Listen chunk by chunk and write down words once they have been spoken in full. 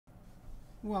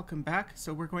Welcome back.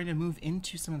 So we're going to move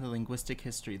into some of the linguistic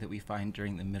history that we find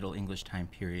during the Middle English time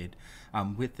period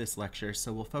with this lecture.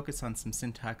 So we'll focus on some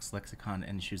syntax, lexicon,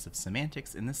 and issues of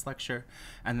semantics in this lecture,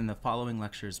 and then the following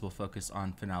lectures will focus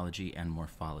on phonology and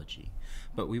morphology.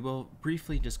 But we will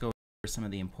briefly just go some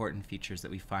of the important features that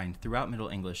we find throughout Middle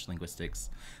English linguistics.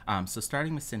 So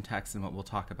starting with syntax, and what we'll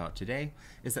talk about today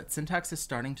is that syntax is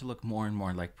starting to look more and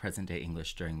more like present-day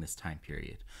English during this time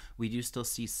period. We do still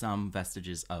see some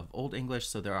vestiges of Old English,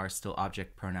 so there are still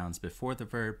object pronouns before the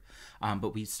verb,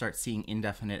 but we start seeing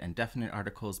indefinite and definite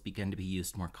articles begin to be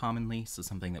used more commonly, so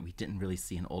something that we didn't really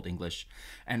see in Old English.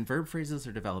 And verb phrases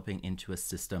are developing into a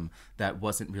system that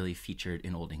wasn't really featured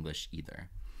in Old English either.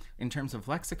 In terms of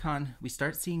lexicon, we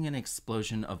start seeing an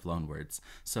explosion of loanwords.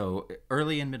 So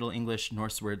early in Middle English,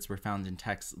 Norse words were found in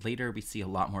texts. Later, we see a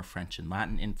lot more French and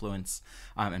Latin influence,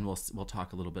 and we'll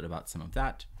talk a little bit about some of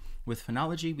that. With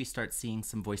phonology, we start seeing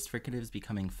some voiced fricatives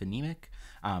becoming phonemic.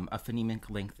 A phonemic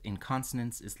length in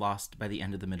consonants is lost by the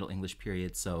end of the Middle English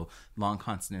period, so long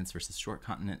consonants versus short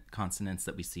consonants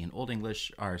that we see in Old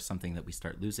English are something that we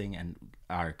start losing and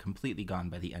are completely gone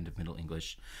by the end of Middle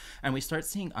English. And we start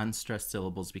seeing unstressed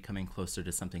syllables becoming closer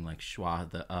to something like schwa,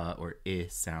 the or I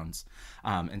sounds.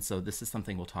 And so this is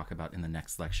something we'll talk about in the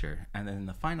next lecture. And then in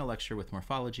the final lecture with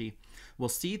morphology, we'll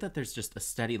see that there's just a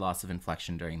steady loss of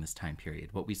inflection during this time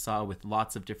period. What we saw with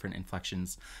lots of different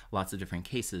inflections, lots of different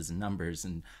cases and numbers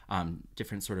and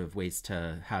different sort of ways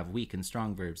to have weak and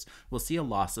strong verbs, we'll see a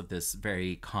loss of this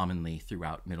very commonly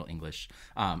throughout Middle English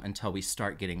until we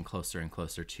start getting closer and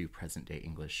closer to present-day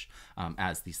English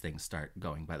as these things start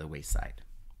going by the wayside.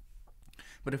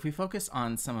 But if we focus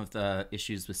on some of the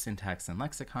issues with syntax and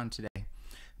lexicon today,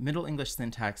 Middle English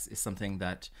syntax is something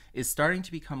that is starting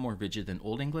to become more rigid than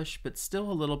Old English, but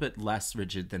still a little bit less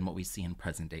rigid than what we see in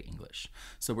present-day English.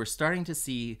 So we're starting to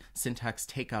see syntax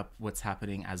take up what's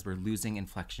happening as we're losing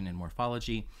inflection in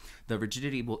morphology. The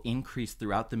rigidity will increase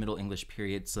throughout the Middle English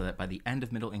period so that by the end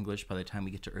of Middle English, by the time we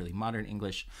get to early modern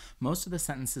English, most of the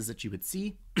sentences that you would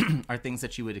see are things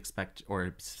that you would expect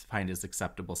or find as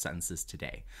acceptable sentences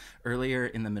today. Earlier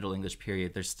in the Middle English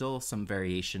period, there's still some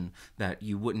variation that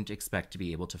you wouldn't expect to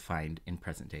be able to find in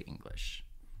present-day English.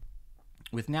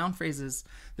 With noun phrases,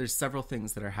 there's several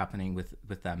things that are happening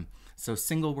with them. So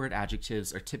single word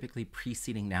adjectives are typically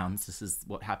preceding nouns. This is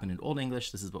what happened in Old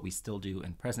English. This is what we still do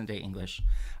in present-day English.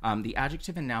 The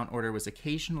adjective and noun order was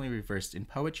occasionally reversed in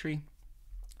poetry.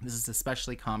 This is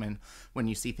especially common when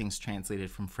you see things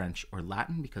translated from French or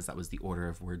Latin, because that was the order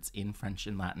of words in French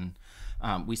and Latin.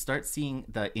 We start seeing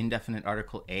the indefinite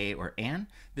article a or an.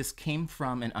 This came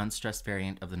from an unstressed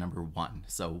variant of the number one.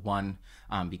 So one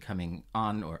becoming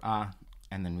on or a,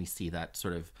 and then we see that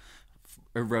sort of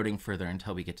eroding further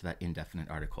until we get to that indefinite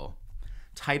article.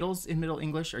 Titles in Middle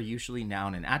English are usually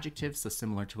noun and adjective, so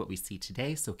similar to what we see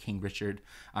today. So King Richard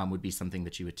would be something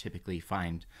that you would typically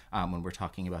find when we're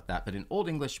talking about that. But in Old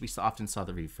English, we often saw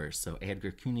the reverse. So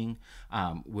Edgar Koning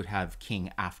would have king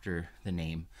after the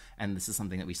name. And this is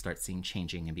something that we start seeing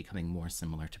changing and becoming more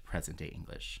similar to present-day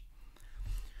English.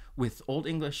 With Old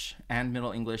English and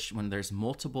Middle English, when there's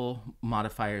multiple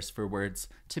modifiers for words,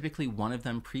 typically one of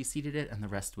them preceded it and the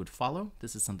rest would follow.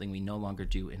 This is something we no longer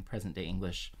do in present-day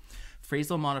English.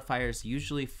 Phrasal modifiers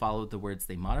usually followed the words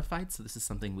they modified, so this is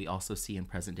something we also see in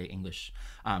present-day English.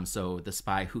 So the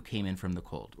spy who came in from the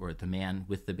cold, or the man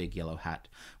with the big yellow hat.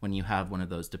 When you have one of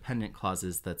those dependent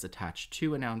clauses that's attached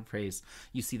to a noun phrase,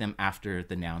 you see them after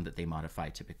the noun that they modify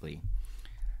typically.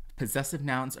 Possessive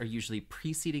nouns are usually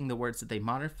preceding the words that they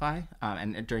modify,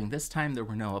 and during this time there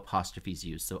were no apostrophes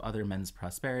used, so other men's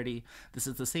prosperity. This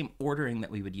is the same ordering that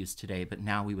we would use today, but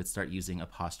now we would start using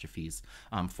apostrophes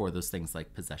for those things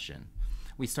like possession.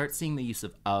 We start seeing the use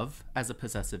of as a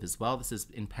possessive as well. This is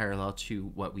in parallel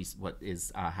to what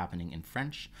is happening in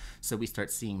French. So we start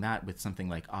seeing that with something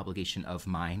like obligation of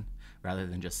mine, rather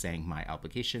than just saying my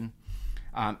obligation.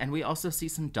 And we also see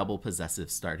some double possessives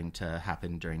starting to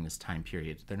happen during this time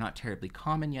period. They're not terribly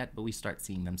common yet, but we start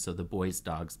seeing them. So the boy's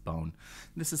dog's bone.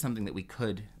 This is something that we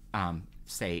could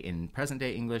say in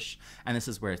present-day English, and this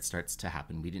is where it starts to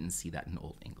happen. We didn't see that in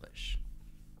Old English.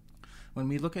 When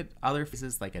we look at other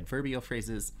phrases like adverbial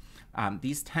phrases,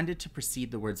 these tended to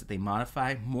precede the words that they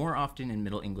modify more often in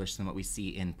Middle English than what we see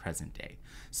in present day.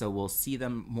 So we'll see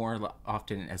them more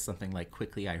often as something like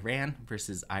quickly I ran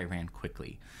versus I ran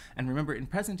quickly. And remember, in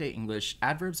present day English,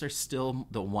 adverbs are still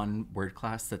the one word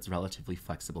class that's relatively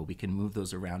flexible. We can move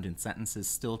those around in sentences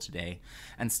still today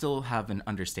and still have an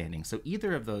understanding. So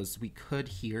either of those we could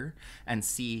hear and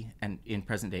see in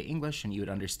present day English, and you would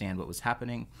understand what was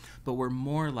happening, but we're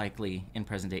more likely in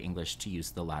present day English to use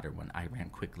the latter one, I ran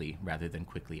quickly, rather than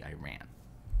quickly I ran.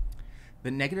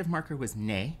 The negative marker was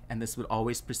ne, and this would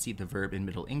always precede the verb in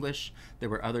Middle English. There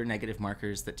were other negative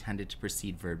markers that tended to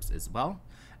precede verbs as well.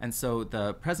 And so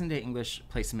the present-day English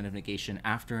placement of negation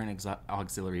after an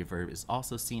auxiliary verb is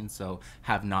also seen. So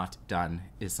have not done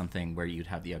is something where you'd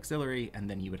have the auxiliary, and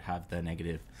then you would have the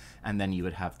negative, and then you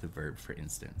would have the verb, for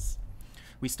instance.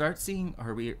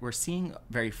 We're seeing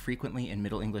very frequently in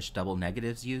Middle English double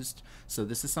negatives used. So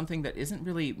this is something that isn't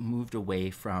really moved away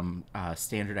from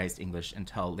standardized English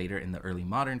until later in the early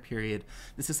modern period.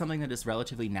 This is something that is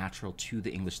relatively natural to the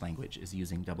English language, is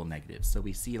using double negatives. So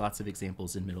we see lots of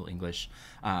examples in Middle English.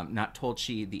 Not told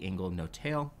she, the angle, no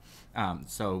tail.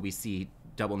 So we see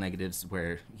double negatives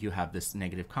where you have this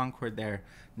negative concord there.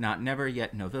 Not never,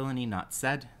 yet no villainy, not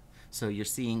said. So you're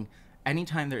seeing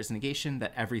anytime there is negation,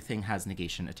 that everything has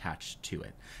negation attached to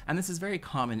it. And this is very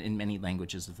common in many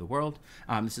languages of the world.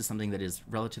 This is something that is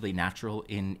relatively natural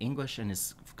in English and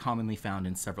is commonly found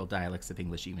in several dialects of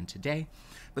English even today.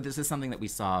 But this is something that we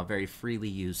saw very freely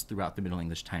used throughout the Middle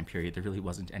English time period. There really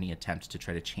wasn't any attempt to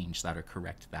try to change that or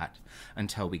correct that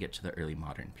until we get to the early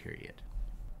modern period.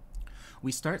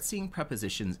 We start seeing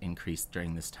prepositions increase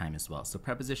during this time as well. So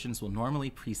prepositions will normally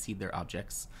precede their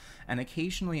objects, and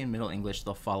occasionally in Middle English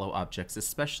they'll follow objects,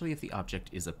 especially if the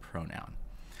object is a pronoun.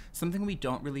 Something we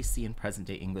don't really see in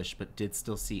present-day English but did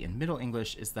still see in Middle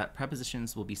English is that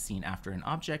prepositions will be seen after an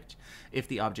object if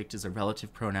the object is a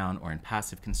relative pronoun or in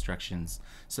passive constructions.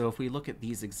 So if we look at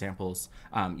these examples,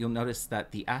 you'll notice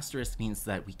that the asterisk means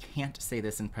that we can't say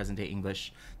this in present-day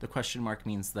English. The question mark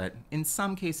means that in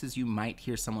some cases you might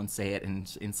hear someone say it,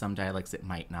 and in some dialects it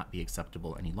might not be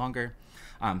acceptable any longer.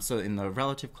 So in the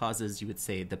relative clauses, you would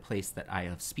say the place that I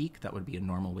of speak. That would be a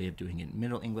normal way of doing it in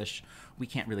Middle English. We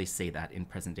can't really say that in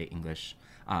present-day English.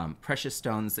 Precious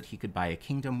stones that he could buy a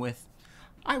kingdom with.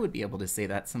 I would be able to say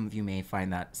that. Some of you may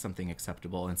find that something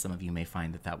acceptable, and some of you may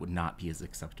find that that would not be as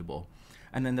acceptable.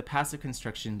 And then the passive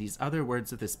construction, these other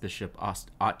words of this bishop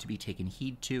ought to be taken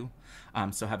heed to.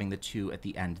 So having the to at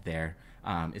the end there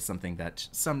is something that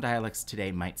some dialects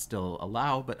today might still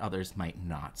allow, but others might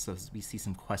not. So we see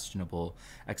some questionable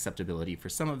acceptability for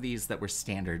some of these that were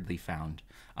standardly found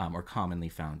or commonly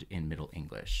found in Middle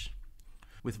English.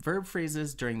 With verb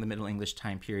phrases during the Middle English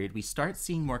time period, we start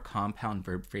seeing more compound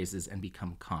verb phrases and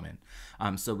become common.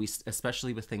 So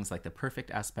especially with things like the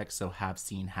perfect aspect, so have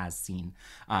seen, has seen.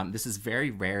 This is very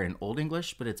rare in Old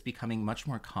English, but it's becoming much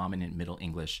more common in Middle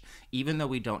English, even though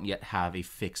we don't yet have a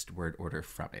fixed word order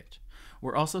from it.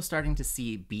 We're also starting to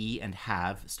see be and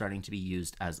have starting to be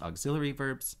used as auxiliary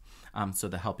verbs. So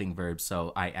the helping verbs,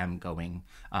 so I am going,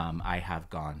 I have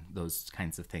gone, those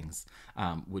kinds of things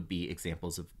would be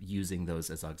examples of using those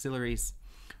as auxiliaries.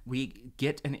 We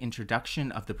get an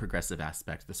introduction of the progressive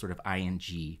aspect, the sort of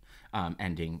ing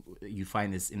ending. You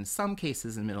find this in some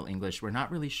cases in Middle English. We're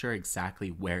not really sure exactly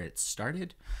where it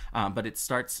started, but it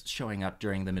starts showing up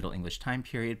during the Middle English time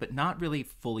period, but not really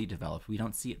fully developed. We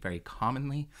don't see it very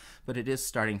commonly, but it is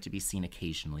starting to be seen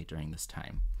occasionally during this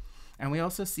time. And we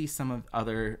also see some of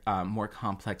other more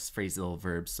complex phrasal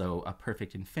verbs. So a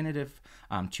perfect infinitive,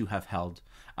 to have held,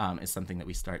 is something that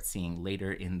we start seeing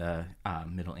later in the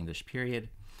Middle English period.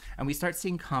 And we start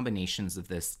seeing combinations of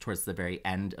this towards the very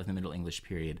end of the Middle English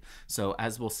period. So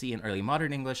as we'll see in early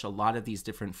modern English, a lot of these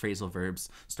different phrasal verbs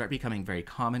start becoming very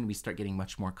common. We start getting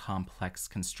much more complex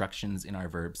constructions in our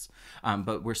verbs.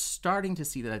 But we're starting to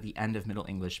see that at the end of Middle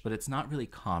English, but it's not really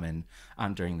common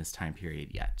during this time period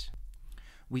yet.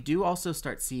 We do also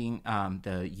start seeing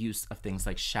the use of things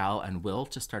like shall and will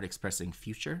to start expressing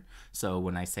future. So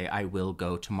when I say I will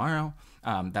go tomorrow,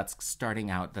 that's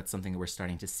something that we're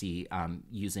starting to see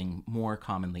using more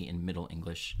commonly in Middle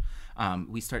English.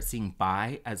 We start seeing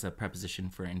by as a preposition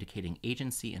for indicating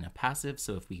agency in a passive.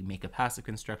 So if we make a passive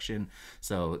construction,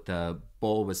 so the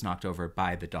bowl was knocked over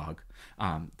by the dog,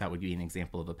 that would be an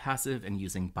example of a passive, and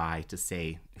using by to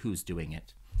say who's doing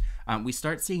it. We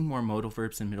start seeing more modal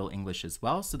verbs in Middle English as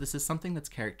well. So this is something that's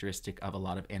characteristic of a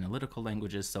lot of analytical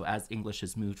languages. So as English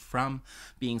has moved from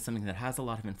being something that has a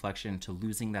lot of inflection to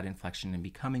losing that inflection and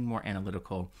becoming more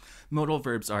analytical, modal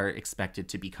verbs are expected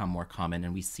to become more common,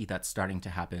 and we see that starting to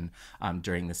happen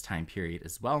during this time period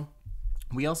as well.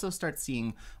 We also start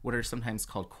seeing what are sometimes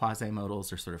called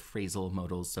quasi-modals or sort of phrasal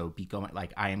modals. So be going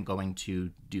like I am going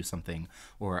to do something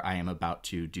or I am about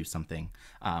to do something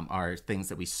are things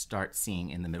that we start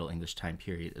seeing in the Middle English time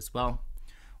period as well.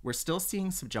 We're still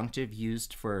seeing subjunctive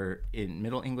used in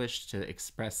Middle English to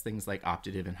express things like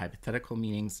optative and hypothetical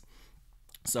meanings.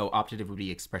 So optative would be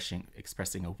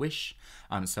expressing a wish.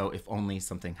 So if only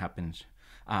something happened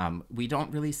We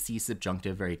don't really see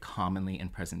subjunctive very commonly in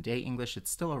present day English.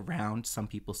 It's still around. Some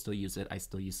people still use it. I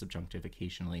still use subjunctive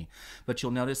occasionally. But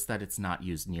you'll notice that it's not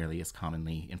used nearly as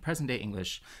commonly in present day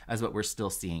English as what we're still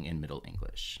seeing in Middle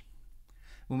English.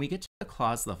 When we get to the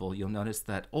clause level, you'll notice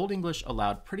that Old English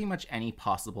allowed pretty much any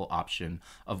possible option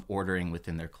of ordering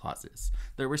within their clauses.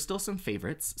 There were still some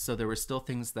favorites, so there were still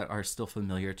things that are still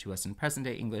familiar to us in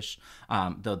present-day English,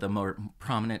 though the more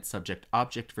prominent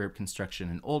subject-object-verb construction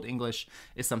in Old English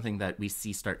is something that we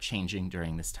see start changing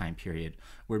during this time period,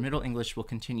 where Middle English will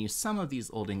continue some of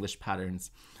these Old English patterns,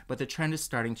 but the trend is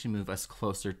starting to move us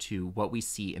closer to what we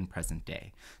see in present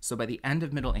day. So by the end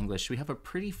of Middle English, we have a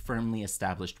pretty firmly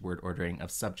established word ordering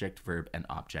of subject, verb, and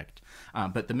object.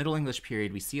 But the Middle English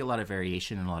period, we see a lot of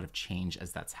variation and a lot of change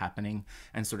as that's happening,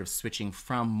 and sort of switching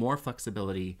from more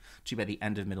flexibility to, by the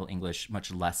end of Middle English,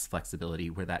 much less flexibility,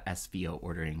 where that SVO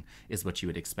ordering is what you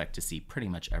would expect to see pretty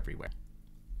much everywhere.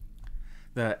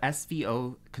 The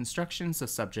SVO construction, so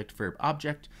subject, verb,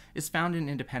 object, is found in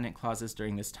independent clauses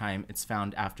during this time. It's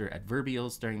found after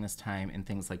adverbials during this time in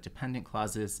things like dependent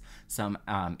clauses, some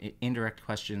indirect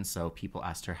questions, so people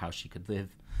asked her how she could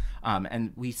live.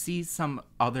 And we see some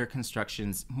other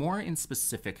constructions more in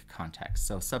specific contexts.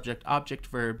 So subject, object,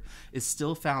 verb is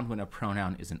still found when a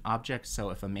pronoun is an object. So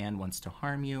if a man wants to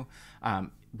harm you,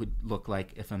 would look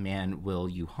like if a man will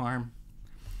you harm.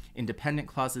 In dependent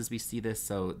clauses, we see this,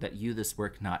 so that you this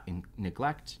work not in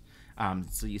neglect.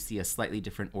 So you see a slightly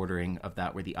different ordering of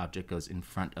that where the object goes in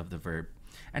front of the verb.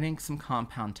 And in some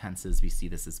compound tenses, we see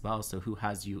this as well. So who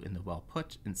has you in the well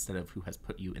put instead of who has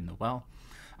put you in the well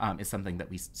is something that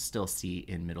we still see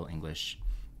in Middle English.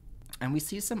 And we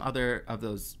see some other of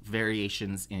those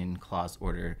variations in clause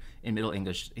order in Middle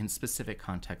English in specific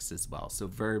contexts as well. So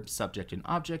verb, subject, and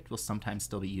object will sometimes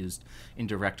still be used in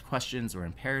direct questions or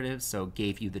imperatives. So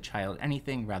gave you the child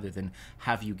anything rather than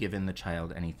have you given the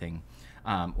child anything.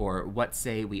 Or what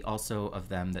say we also of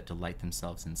them that delight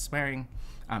themselves in swearing.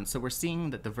 So we're seeing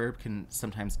that the verb can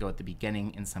sometimes go at the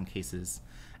beginning in some cases.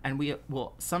 And we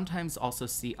will sometimes also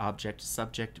see object,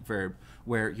 subject, verb,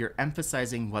 where you're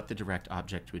emphasizing what the direct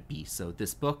object would be. So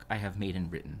this book I have made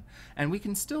and written. And we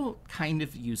can still kind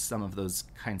of use some of those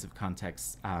kinds of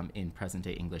contexts in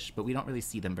present-day English, but we don't really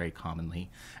see them very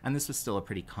commonly. And this was still a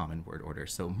pretty common word order.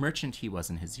 So merchant he was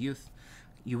in his youth.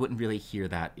 You wouldn't really hear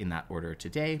that in that order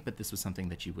today, but this was something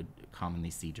that you would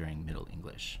commonly see during Middle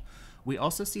English. We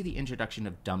also see the introduction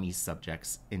of dummy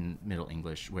subjects in Middle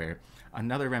English, where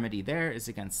another remedy there is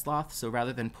against sloth. So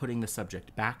rather than putting the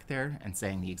subject back there and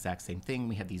saying the exact same thing,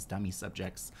 we have these dummy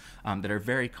subjects that are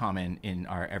very common in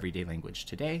our everyday language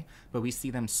today, but we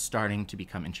see them starting to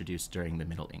become introduced during the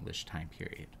Middle English time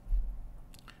period.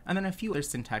 And then a few other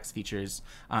syntax features.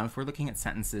 If we're looking at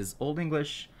sentences, Old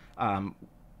English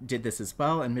did this as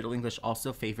well, and Middle English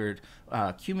also favored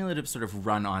cumulative sort of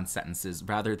run-on sentences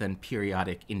rather than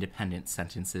periodic independent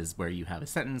sentences where you have a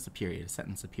sentence, a period, a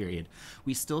sentence, a period.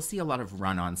 We still see a lot of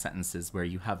run-on sentences where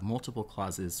you have multiple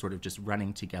clauses sort of just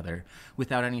running together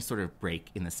without any sort of break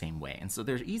in the same way. And so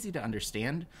they're easy to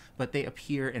understand, but they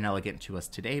appear inelegant to us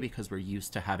today because we're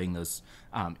used to having those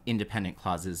independent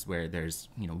clauses where there's,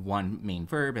 one main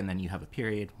verb and then you have a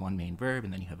period, one main verb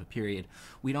and then you have a period.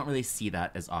 We don't really see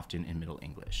that as often in Middle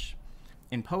English.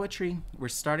 In poetry, we're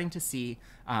starting to see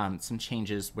some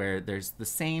changes where there's the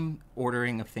same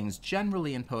ordering of things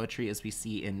generally in poetry as we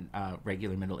see in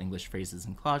regular Middle English phrases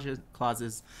and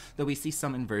clauses, though we see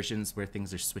some inversions where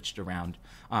things are switched around.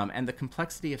 And the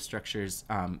complexity of structures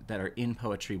that are in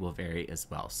poetry will vary as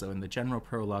well. So in the general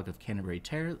prologue of Canterbury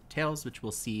Tales, which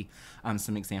we'll see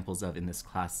some examples of in this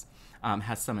class,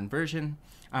 has some inversion,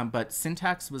 but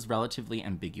syntax was relatively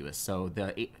ambiguous. So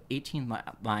the 18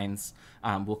 lines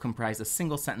will comprise a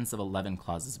single sentence of 11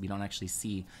 clauses. We don't actually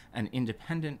see an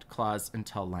independent clause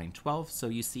until line 12. So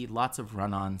you see lots of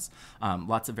run-ons,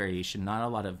 lots of variation, not a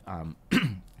lot of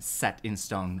set in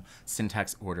stone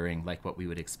syntax ordering like what we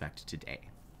would expect today.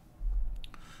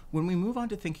 When we move on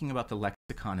to thinking about the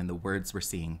lexicon and the words we're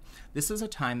seeing, this was a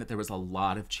time that there was a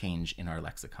lot of change in our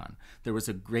lexicon. There was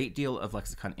a great deal of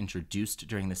lexicon introduced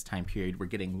during this time period. We're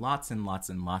getting lots and lots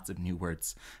and lots of new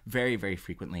words very, very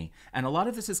frequently. And a lot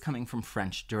of this is coming from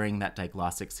French during that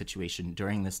diglossic situation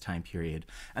during this time period.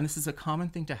 And this is a common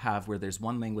thing to have where there's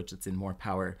one language that's in more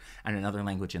power and another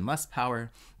language in less power.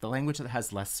 The language that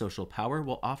has less social power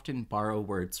will often borrow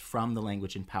words from the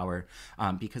language in power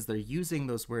because they're using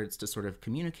those words to sort of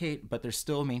communicate, but they're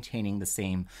still maintaining the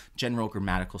same general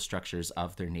grammatical structures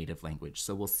of their native language.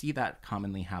 So we'll see that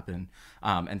commonly happen.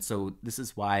 And so this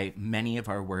is why many of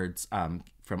our words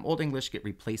from Old English get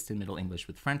replaced in Middle English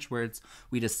with French words,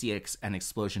 we just see an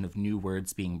explosion of new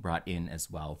words being brought in as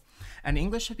well. And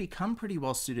English had become pretty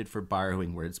well suited for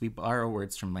borrowing words. We borrow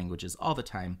words from languages all the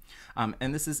time.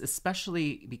 And this is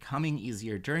especially becoming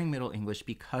easier during Middle English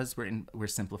because we're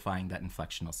simplifying that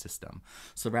inflectional system.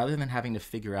 So rather than having to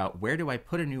figure out where do I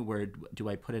put a new word, do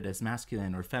I put it as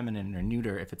masculine or feminine or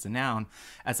neuter if it's a noun,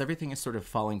 as everything is sort of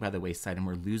falling by the wayside and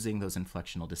we're losing those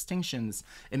inflectional distinctions,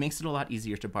 it makes it a lot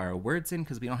easier to borrow words in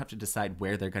because we don't have to decide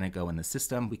where they're going to go in the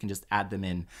system. We can just add them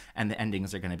in and the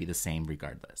endings are going to be the same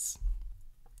regardless.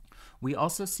 We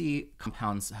also see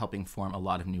compounds helping form a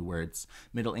lot of new words.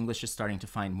 Middle English is starting to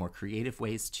find more creative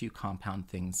ways to compound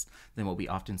things than what we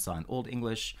often saw in Old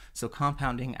English. So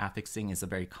compounding, affixing is a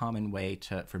very common way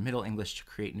for Middle English to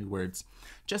create new words,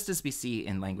 just as we see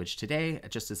in language today,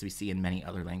 just as we see in many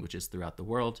other languages throughout the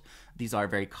world. These are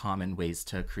very common ways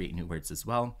to create new words as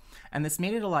well. And this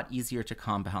made it a lot easier to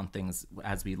compound things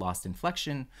as we lost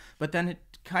inflection, but then it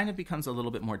kind of becomes a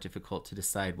little bit more difficult to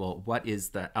decide, well, what is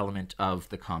the element of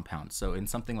the compound? So in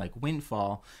something like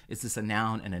windfall, is this a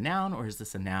noun and a noun, or is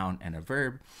this a noun and a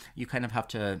verb? You kind of have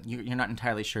to, you're not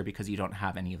entirely sure because you don't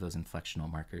have any of those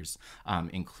inflectional markers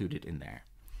included in there.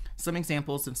 Some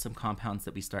examples of some compounds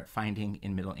that we start finding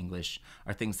in Middle English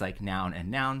are things like noun and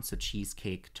noun, so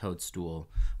cheesecake, toadstool.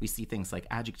 We see things like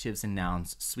adjectives and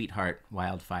nouns, sweetheart,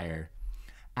 wildfire.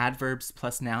 Adverbs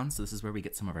plus nouns, so this is where we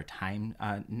get some of our time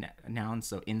nouns,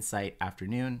 so insight,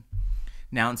 afternoon.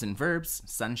 Nouns and verbs,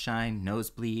 sunshine,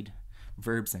 nosebleed.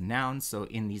 Verbs and nouns, so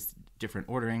in these different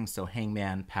orderings, so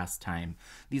hangman, pastime.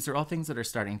 These are all things that are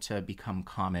starting to become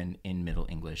common in Middle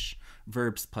English.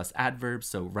 Verbs plus adverbs,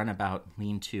 so runabout,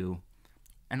 lean to,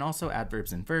 and also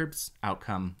adverbs and verbs,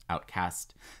 outcome,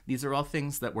 outcast. These are all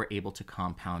things that we're able to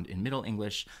compound in Middle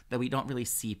English that we don't really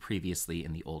see previously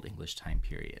in the Old English time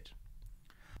period.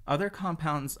 Other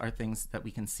compounds are things that we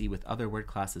can see with other word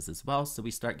classes as well. So we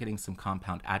start getting some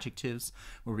compound adjectives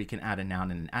where we can add a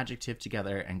noun and an adjective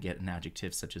together and get an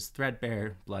adjective such as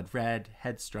threadbare, blood red,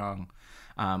 headstrong.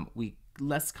 We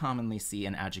less commonly see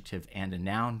an adjective and a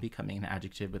noun becoming an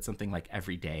adjective, but something like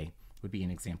everyday would be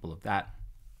an example of that.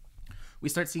 We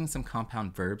start seeing some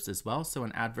compound verbs as well. So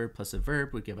an adverb plus a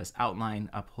verb would give us outline,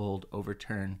 uphold,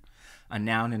 overturn. A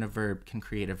noun and a verb can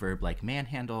create a verb like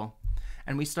manhandle.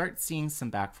 And we start seeing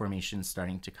some back formations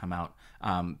starting to come out,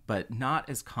 but not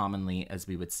as commonly as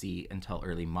we would see until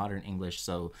early modern English.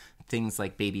 So things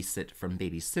like babysit from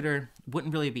babysitter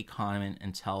wouldn't really be common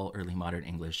until early modern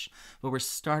English, but we're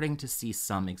starting to see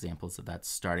some examples of that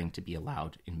starting to be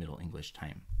allowed in Middle English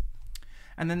time.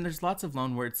 And then there's lots of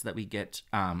loan words that we get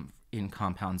in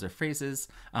compounds or phrases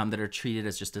that are treated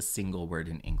as just a single word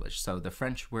in English. So the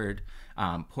French word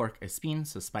porc espine,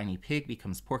 so spiny pig,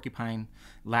 becomes porcupine.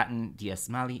 Latin dies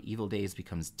mali, evil days,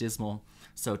 becomes dismal.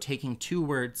 So taking two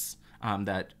words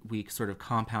that we sort of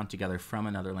compound together from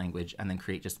another language and then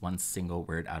create just one single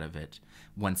word out of it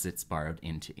once it's borrowed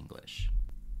into English.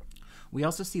 We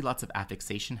also see lots of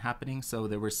affixation happening. So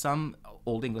there were some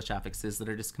Old English affixes that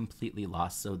are just completely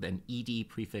lost. So then ed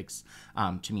prefix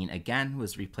to mean again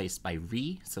was replaced by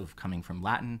re, so coming from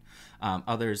Latin.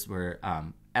 Others were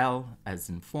l as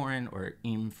in foreign or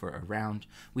im for around.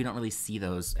 We don't really see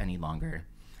those any longer.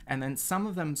 And then some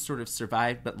of them sort of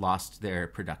survived but lost their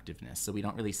productiveness. So we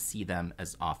don't really see them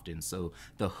as often. So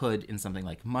the hood in something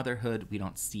like motherhood, we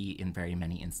don't see in very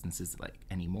many instances like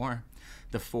anymore.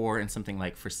 The for in something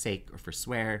like forsake or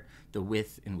forswear, the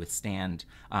with and withstand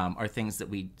are things that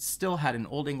we still had in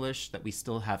Old English that we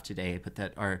still have today, but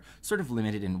that are sort of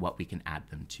limited in what we can add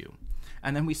them to.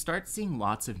 And then we start seeing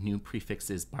lots of new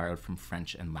prefixes borrowed from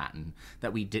French and Latin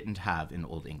that we didn't have in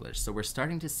Old English. So we're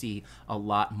starting to see a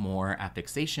lot more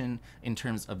affixation in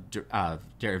terms of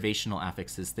derivational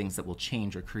affixes, things that will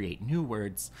change or create new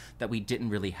words that we didn't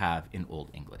really have in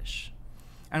Old English.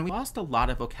 And we lost a lot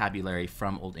of vocabulary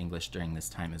from Old English during this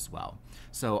time as well.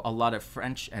 So a lot of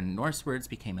French and Norse words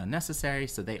became unnecessary,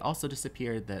 so they also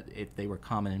disappeared, that if they were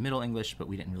common in Middle English but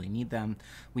we didn't really need them,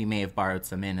 we may have borrowed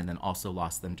some in and then also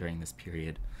lost them during this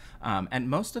period. And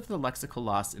most of the lexical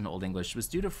loss in Old English was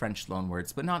due to French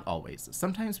loanwords, but not always.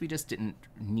 Sometimes we just didn't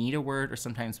need a word, or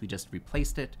sometimes we just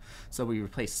replaced it. So we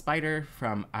replaced spider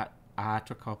from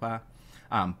atrokopa.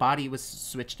 Body was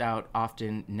switched out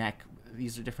often, neck.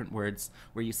 These are different words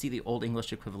where you see the Old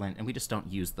English equivalent and we just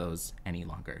don't use those any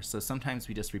longer. So sometimes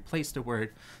we just replaced a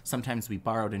word, sometimes we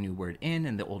borrowed a new word in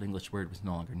and the Old English word was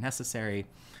no longer necessary,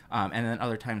 and then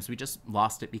other times we just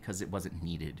lost it because it wasn't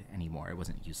needed anymore, it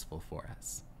wasn't useful for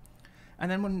us. And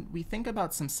then when we think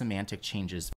about some semantic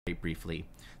changes very quite briefly.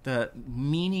 The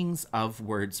meanings of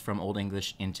words from Old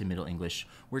English into Middle English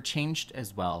were changed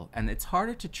as well, and it's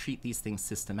harder to treat these things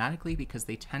systematically because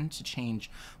they tend to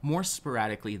change more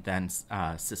sporadically than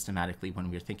systematically when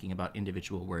we're thinking about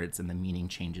individual words and the meaning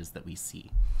changes that we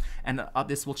see. And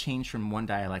this will change from one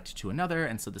dialect to another,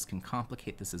 and so this can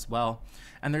complicate this as well.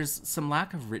 And there's some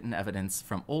lack of written evidence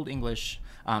from Old English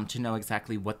to know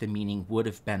exactly what the meaning would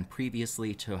have been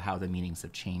previously to how the meanings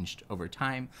have changed over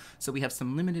time. So we have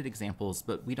some limited examples,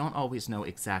 but we don't always know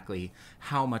exactly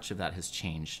how much of that has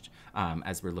changed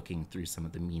as we're looking through some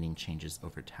of the meaning changes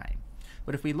over time.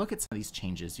 But if we look at some of these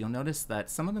changes, you'll notice that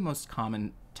some of the most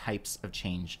common types of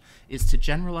change is to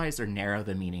generalize or narrow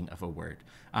the meaning of a word.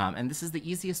 And this is the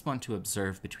easiest one to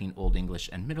observe between Old English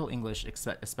and Middle English,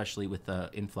 especially with the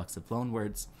influx of loan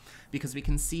words, because we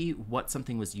can see what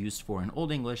something was used for in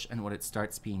Old English and what it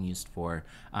starts being used for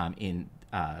in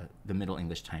the Middle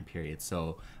English time period.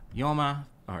 So yoma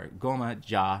or goma,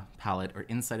 jaw, palate, or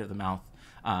inside of the mouth.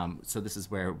 So this is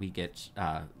where we get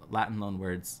Latin loan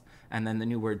words. And then the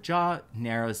new word jaw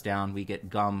narrows down. We get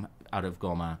gum out of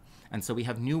goma. And so we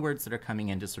have new words that are coming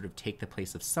in to sort of take the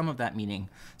place of some of that meaning.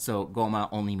 So goma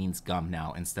only means gum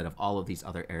now instead of all of these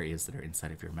other areas that are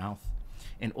inside of your mouth.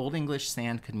 In Old English,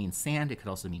 sand could mean sand. It could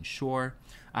also mean shore.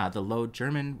 The Low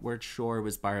German word shore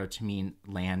was borrowed to mean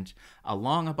land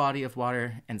along a body of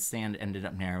water, and sand ended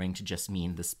up narrowing to just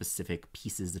mean the specific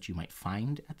pieces that you might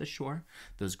find at the shore,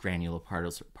 those granular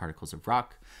particles of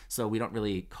rock. So we don't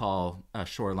really call a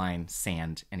shoreline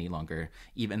sand any longer,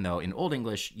 even though in Old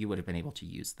English you would have been able to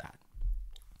use that.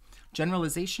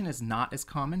 Generalization is not as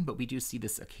common, but we do see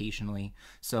this occasionally.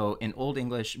 So in Old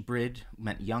English, brid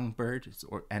meant young bird,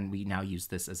 and we now use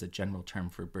this as a general term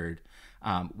for bird,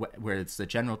 where it's the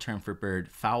general term for bird.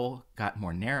 Fowl got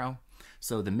more narrow.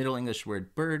 So the Middle English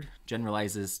word bird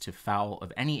generalizes to fowl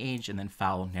of any age, and then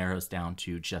fowl narrows down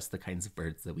to just the kinds of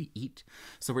birds that we eat.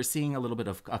 So we're seeing a little bit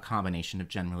of a combination of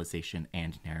generalization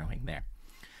and narrowing there.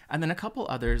 And then a couple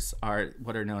others are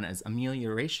what are known as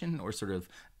amelioration, or sort of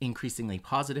increasingly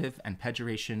positive, and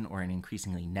pejoration, or an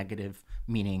increasingly negative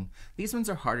meaning. These ones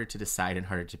are harder to decide and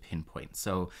harder to pinpoint.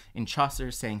 So in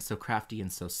Chaucer saying so crafty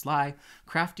and so sly,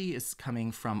 crafty is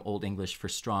coming from Old English for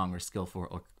strong or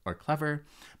skillful or clever.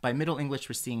 By Middle English,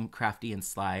 we're seeing crafty and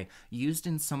sly used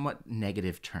in somewhat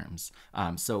negative terms.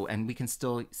 And we can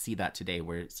still see that today,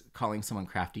 where calling someone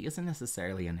crafty isn't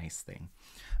necessarily a nice thing.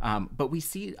 But we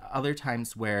see other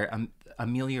times where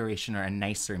amelioration or a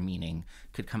nicer meaning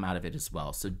could come out of it as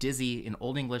well. So dizzy in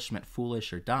Old English meant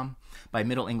foolish or dumb. By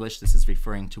Middle English, this is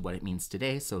referring to what it means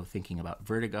today, so thinking about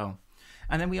vertigo.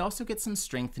 And then we also get some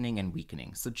strengthening and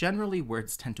weakening. So generally,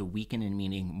 words tend to weaken in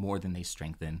meaning more than they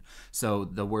strengthen. So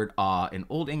the word awe in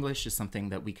Old English is something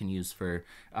that we can use for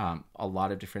a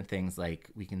lot of different things. Like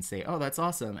we can say, oh, that's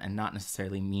awesome, and not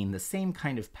necessarily mean the same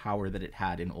kind of power that it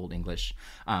had in Old English,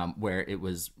 where it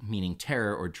was meaning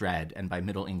terror or dread. And by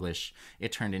Middle English,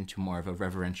 it turned into more of a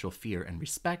reverential fear and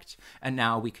respect. And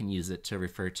now we can use it to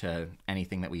refer to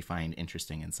anything that we find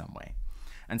interesting in some way.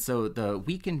 And so the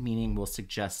weakened meaning will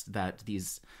suggest that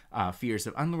these fears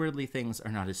of unworldly things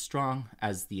are not as strong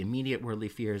as the immediate worldly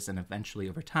fears, and eventually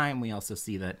over time we also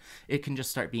see that it can just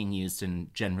start being used in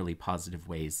generally positive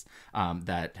ways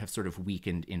that have sort of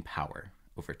weakened in power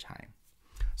over time.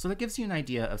 So that gives you an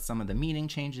idea of some of the meaning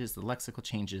changes, the lexical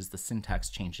changes, the syntax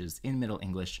changes in Middle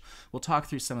English. We'll talk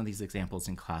through some of these examples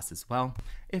in class as well.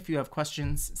 If you have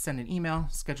questions, send an email,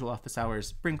 schedule office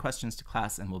hours, bring questions to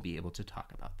class, and we'll be able to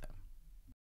talk about them.